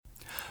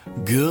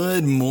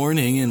Good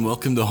morning and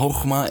welcome to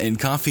Chokhmah and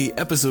Coffee,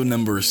 episode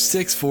number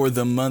 6 for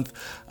the month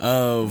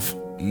of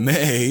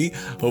May.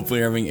 Hopefully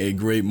you're having a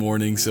great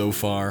morning so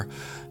far.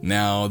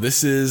 Now,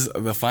 this is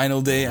the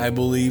final day, I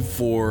believe,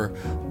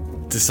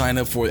 to sign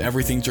up for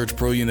Everything Church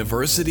Pro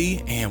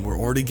University, and we're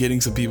already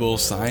getting some people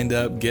signed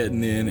up,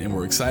 getting in, and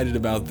we're excited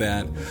about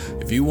that.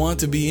 If you want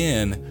to be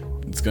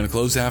in, it's going to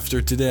close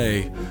after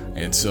today,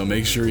 and so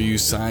make sure you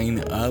sign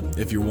up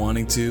if you're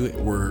wanting to.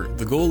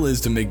 The goal is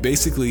to make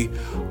basically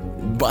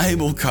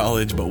Bible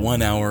college, but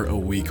 1 hour a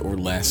week or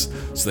less,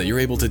 so that you're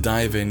able to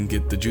dive in,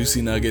 get the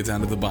juicy nuggets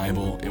out of the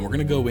Bible, and we're going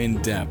to go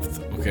in depth.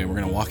 Okay, we're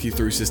going to walk you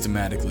through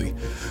systematically.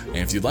 And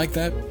if you'd like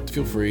that,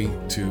 feel free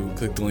to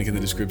click the link in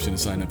the description to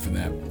sign up for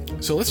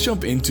that. So let's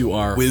jump into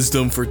our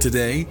wisdom for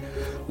today.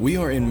 We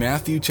are in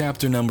Matthew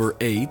chapter number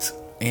 8.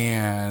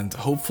 And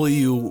hopefully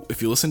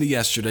if you listened to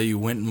yesterday, you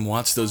went and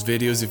watched those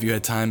videos if you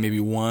had time, maybe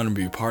one or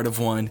maybe part of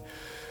one,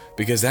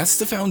 because that's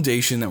the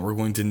foundation that we're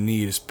going to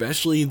need,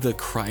 especially the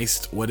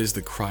Christ. What is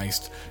the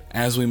Christ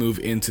as we move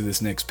into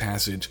this next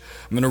passage?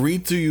 I'm going to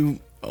read to you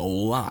a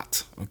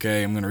lot,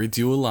 okay? I'm going to read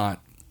to you a lot,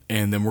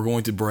 and then we're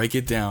going to break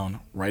it down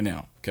right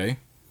now, okay?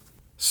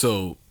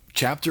 So,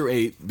 chapter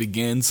 8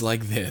 begins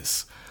like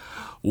this.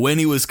 When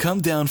he was come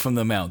down from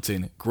the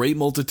mountain, great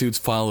multitudes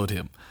followed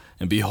him.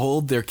 And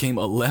behold, there came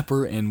a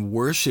leper and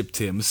worshipped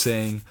him,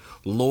 saying,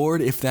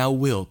 Lord, if thou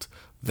wilt,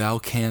 thou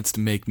canst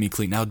make me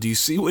clean. Now, do you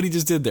see what he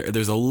just did there?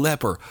 There's a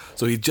leper.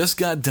 So he just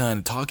got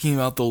done talking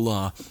about the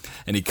law,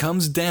 and he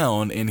comes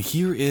down, and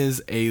here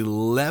is a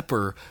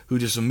leper who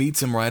just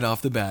meets him right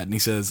off the bat, and he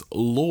says,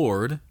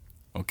 Lord,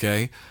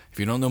 okay? If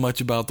you don't know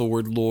much about the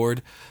word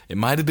Lord, it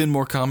might have been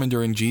more common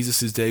during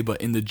Jesus' day, but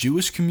in the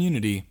Jewish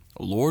community,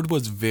 Lord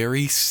was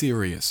very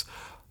serious.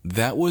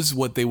 That was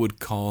what they would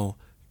call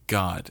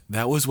God.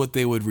 That was what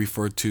they would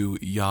refer to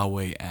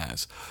Yahweh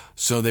as.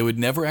 So they would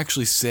never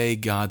actually say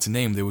God's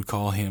name. They would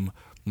call him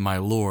my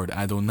Lord,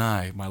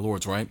 Adonai, my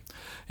Lord's, right?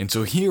 And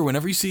so here,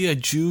 whenever you see a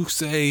Jew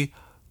say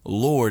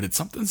Lord, it's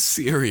something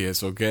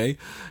serious, okay?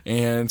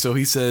 And so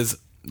he says,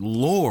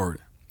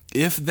 Lord,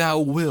 if thou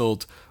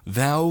wilt,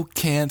 thou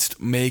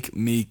canst make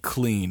me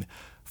clean.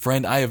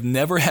 Friend, I have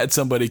never had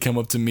somebody come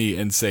up to me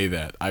and say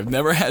that. I've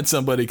never had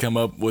somebody come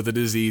up with a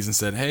disease and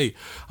said, hey,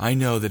 I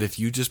know that if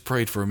you just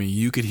prayed for me,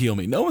 you could heal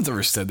me. No one's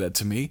ever said that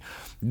to me.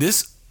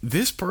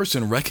 This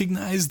person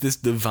recognized this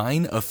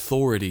divine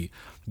authority,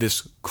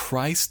 this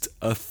Christ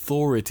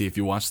authority, if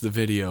you watch the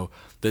video,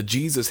 that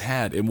Jesus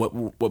had. And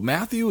what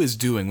Matthew is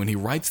doing when he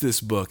writes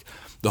this book,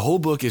 the whole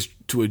book is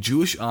to a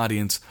Jewish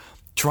audience,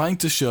 trying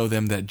to show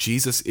them that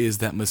Jesus is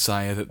that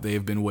Messiah that they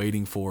have been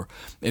waiting for.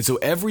 And so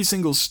every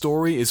single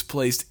story is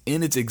placed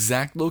in its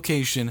exact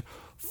location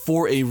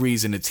for a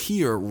reason. It's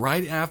here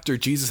right after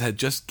Jesus had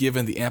just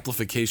given the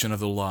amplification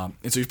of the law.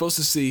 And so you're supposed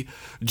to see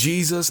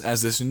Jesus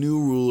as this new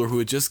ruler who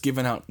had just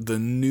given out the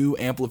new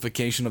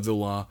amplification of the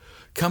law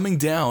coming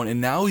down, and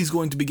now he's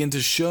going to begin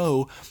to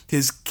show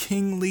his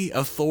kingly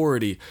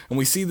authority. And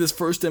we see this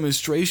first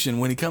demonstration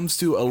when he comes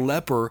to a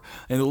leper,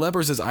 and the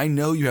leper says, I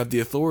know you have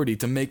the authority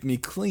to make me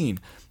clean.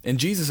 And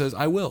Jesus says,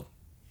 I will.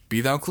 Be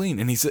thou clean.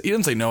 And he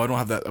doesn't say, no, I don't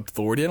have that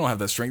authority. I don't have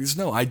that strength. He says,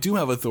 no, I do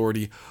have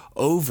authority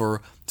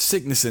over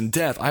sickness and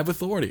death. I have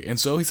authority. And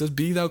so he says,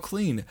 be thou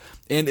clean.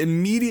 And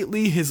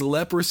immediately his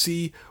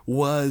leprosy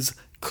was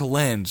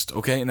cleansed.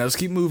 Okay, now let's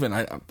keep moving.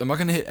 I'm not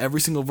going to hit every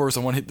single verse.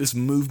 I want to hit this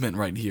movement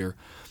right here.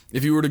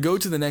 If you were to go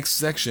to the next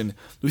section,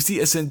 we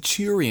see a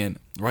centurion,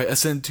 right? A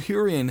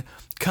centurion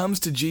comes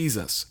to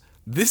Jesus.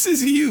 This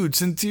is huge.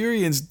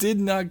 Centurions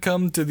did not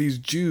come to these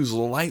Jews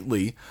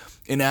lightly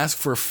and ask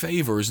for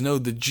favors. No,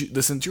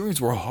 the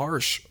centurions were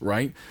harsh,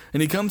 right?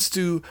 And he comes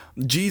to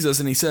Jesus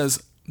and he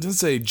says, he doesn't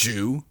say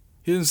Jew,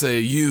 he doesn't say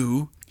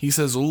you, he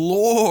says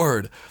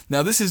Lord.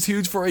 Now this is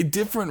huge for a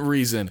different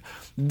reason.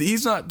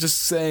 He's not just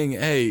saying,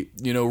 hey,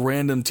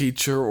 random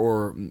teacher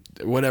or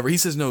whatever. He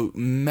says, no,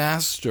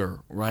 master,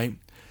 right?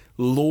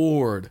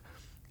 Lord,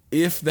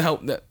 if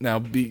thou, now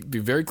be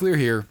very clear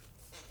here,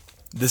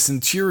 the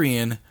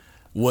centurion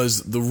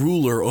was the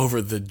ruler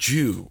over the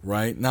Jew,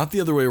 right? Not the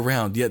other way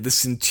around. Yet the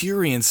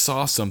centurion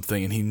saw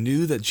something and he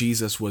knew that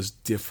Jesus was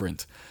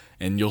different.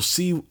 And you'll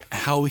see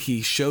how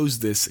he shows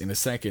this in a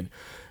second.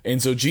 And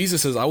so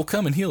Jesus says, I will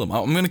come and heal him.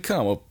 I'm going to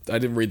come. Well, I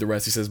didn't read the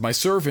rest. He says, my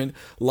servant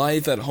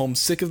lieth at home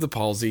sick of the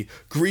palsy,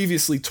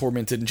 grievously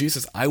tormented. And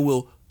Jesus says, I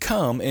will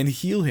come and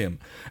heal him.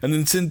 And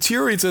then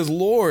centurion says,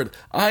 Lord,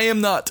 I am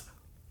not,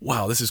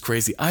 wow, this is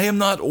crazy. I am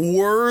not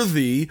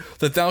worthy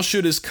that thou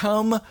shouldest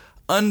come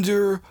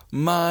under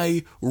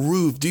my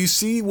roof. Do you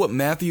see what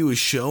Matthew is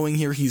showing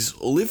here? He's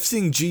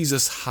lifting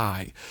Jesus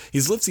high.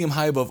 He's lifting him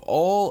high above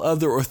all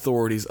other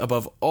authorities,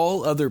 above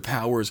all other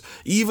powers,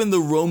 even the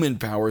Roman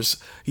powers.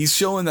 He's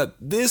showing that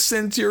this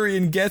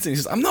centurion gets it. He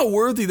says, I'm not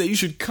worthy that you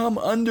should come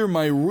under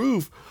my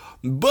roof,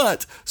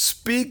 but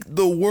speak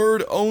the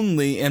word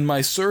only, and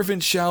my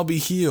servant shall be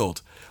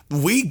healed.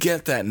 We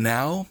get that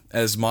now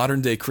as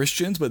modern day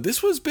Christians, but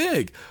this was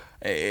big.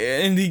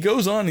 And he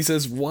goes on, he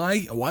says,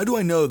 why do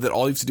I know that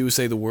all you have to do is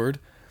say the word?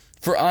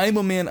 For I am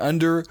a man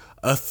under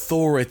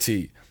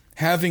authority,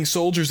 having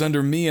soldiers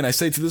under me, and I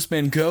say to this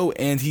man, go,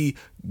 and he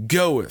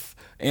goeth.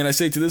 And I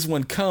say to this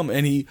one, come,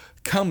 and he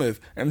cometh.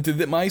 And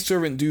to my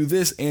servant, do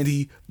this, and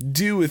he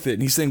doeth it.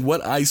 And he's saying,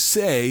 what I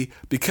say,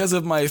 because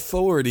of my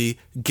authority,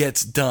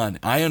 gets done.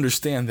 I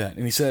understand that.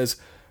 And he says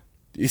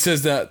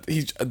that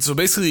so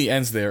basically he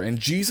ends there, and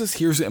Jesus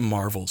hears it and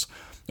marvels.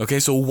 Okay,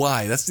 so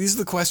why? These are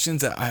the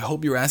questions that I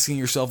hope you're asking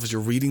yourself as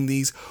you're reading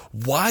these.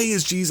 Why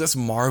is Jesus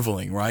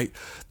marveling, right?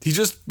 He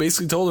just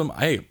basically told him,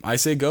 hey, I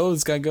say go,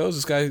 this guy goes,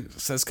 this guy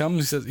says come,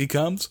 he says he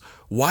comes.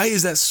 Why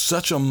is that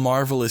such a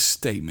marvelous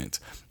statement?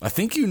 I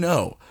think you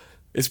know.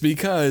 It's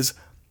because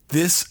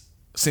this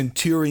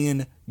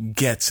centurion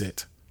gets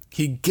it.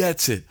 He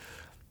gets it.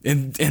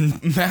 And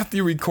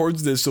Matthew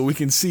records this so we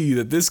can see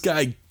that this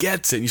guy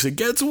gets it. And you say,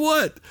 gets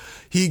what?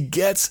 He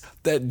gets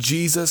that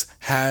Jesus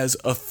has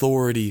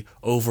authority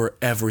over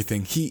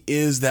everything. He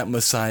is that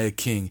Messiah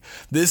King.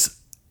 This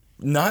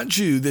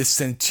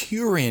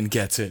centurion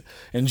gets it.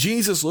 And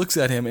Jesus looks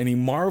at him and he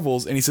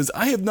marvels and he says,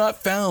 I have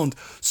not found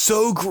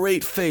so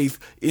great faith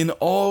in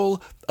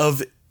all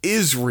of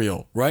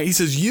Israel, right? He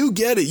says, you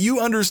get it. You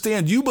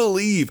understand. You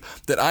believe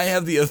that I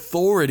have the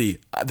authority,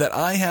 that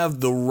I have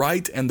the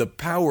right and the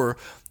power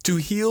to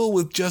heal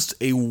with just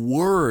a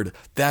word.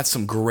 That's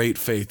some great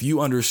faith. You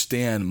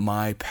understand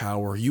my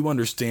power. You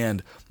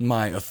understand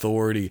my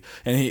authority.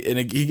 And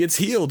he gets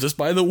healed just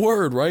by the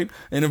word, right?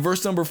 And in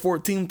verse number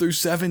 14 through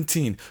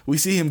 17, we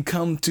see him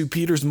come to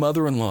Peter's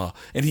mother-in-law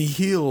and he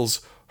heals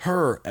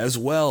her as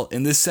well.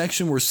 In this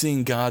section, we're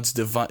seeing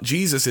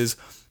Jesus'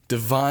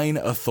 divine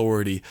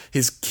authority,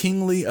 his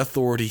kingly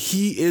authority.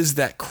 He is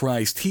that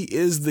Christ. He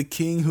is the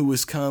King who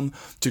has come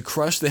to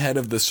crush the head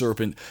of the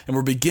serpent. And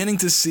we're beginning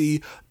to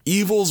see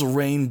evil's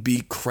reign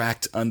be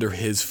cracked under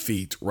his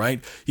feet,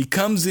 right? He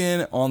comes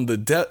in on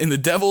in the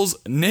devil's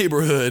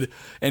neighborhood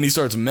and he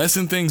starts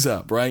messing things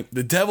up, right?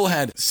 The devil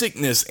had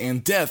sickness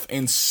and death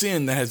and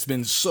sin that has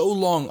been so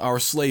long our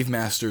slave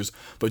masters.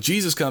 But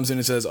Jesus comes in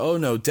and says, oh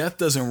no, death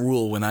doesn't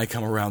rule when I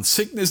come around.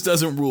 Sickness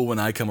doesn't rule when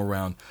I come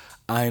around.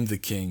 I am the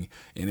King,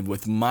 and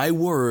with my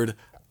word,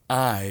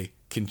 I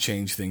can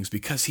change things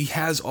because he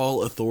has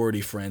all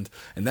authority, friend.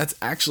 And that's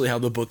actually how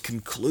the book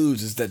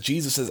concludes, is that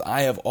Jesus says,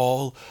 I have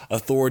all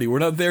authority. We're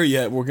not there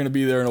yet. We're going to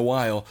be there in a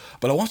while.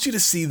 But I want you to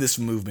see this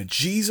movement.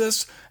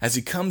 Jesus, as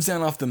he comes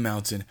down off the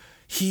mountain,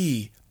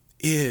 he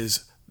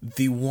is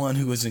the one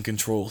who is in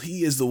control.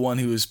 He is the one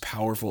who is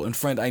powerful. And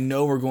friend, I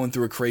know we're going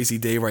through a crazy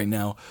day right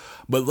now,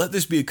 but let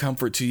this be a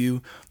comfort to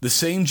you. The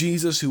same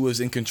Jesus who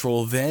was in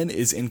control then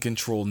is in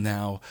control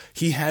now.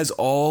 He has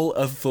all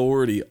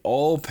authority,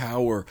 all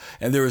power,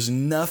 and there is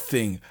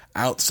nothing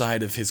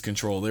outside of his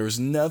control. There is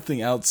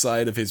nothing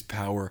outside of his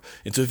power.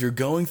 And so if you're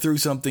going through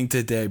something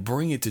today,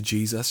 bring it to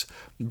Jesus.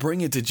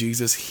 Bring it to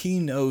Jesus. He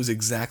knows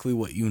exactly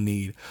what you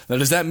need. Now,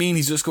 does that mean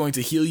he's just going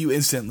to heal you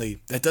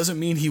instantly? That doesn't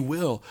mean he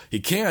will. He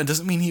can. It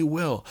doesn't mean he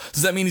will.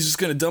 Does that mean he's just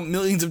going to dump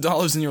millions of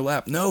dollars in your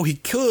lap? No, he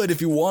could if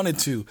he wanted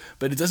to,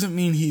 but it doesn't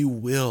mean he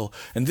will.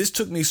 And this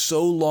took me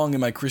so long in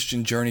my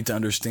Christian journey to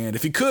understand.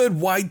 If he could,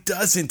 why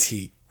doesn't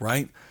he,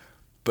 right?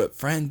 But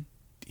friend,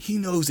 he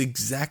knows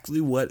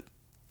exactly what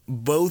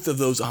both of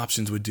those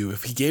options would do.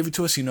 If he gave it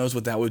to us, he knows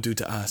what that would do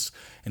to us.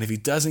 And if he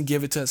doesn't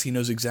give it to us, he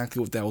knows exactly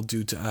what that will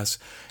do to us.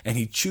 And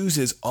he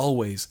chooses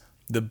always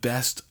the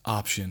best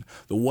option,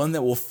 the one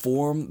that will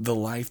form the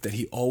life that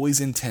he always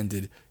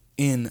intended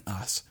in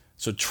us.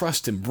 So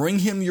trust him. Bring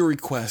him your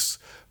requests,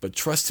 but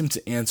trust him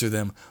to answer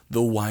them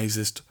the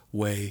wisest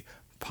way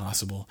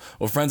possible.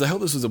 Well, friends, I hope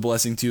this was a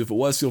blessing to you. If it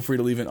was, feel free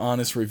to leave an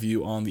honest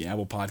review on the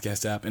Apple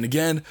Podcast app. And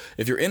again,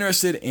 if you're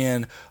interested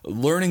in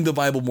learning the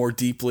Bible more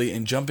deeply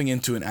and jumping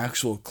into an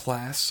actual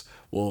class,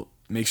 well,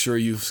 make sure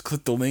you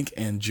click the link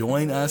and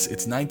join us.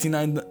 It's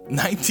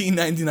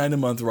 $19.99 a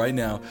month right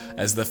now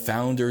as the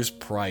founder's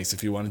price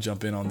if you want to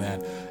jump in on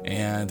that.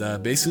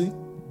 And basically,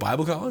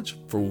 Bible college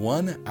for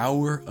 1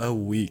 hour a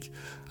week.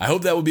 I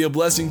hope that will be a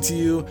blessing to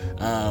you.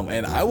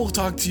 And I will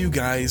talk to you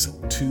guys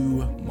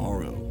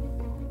tomorrow.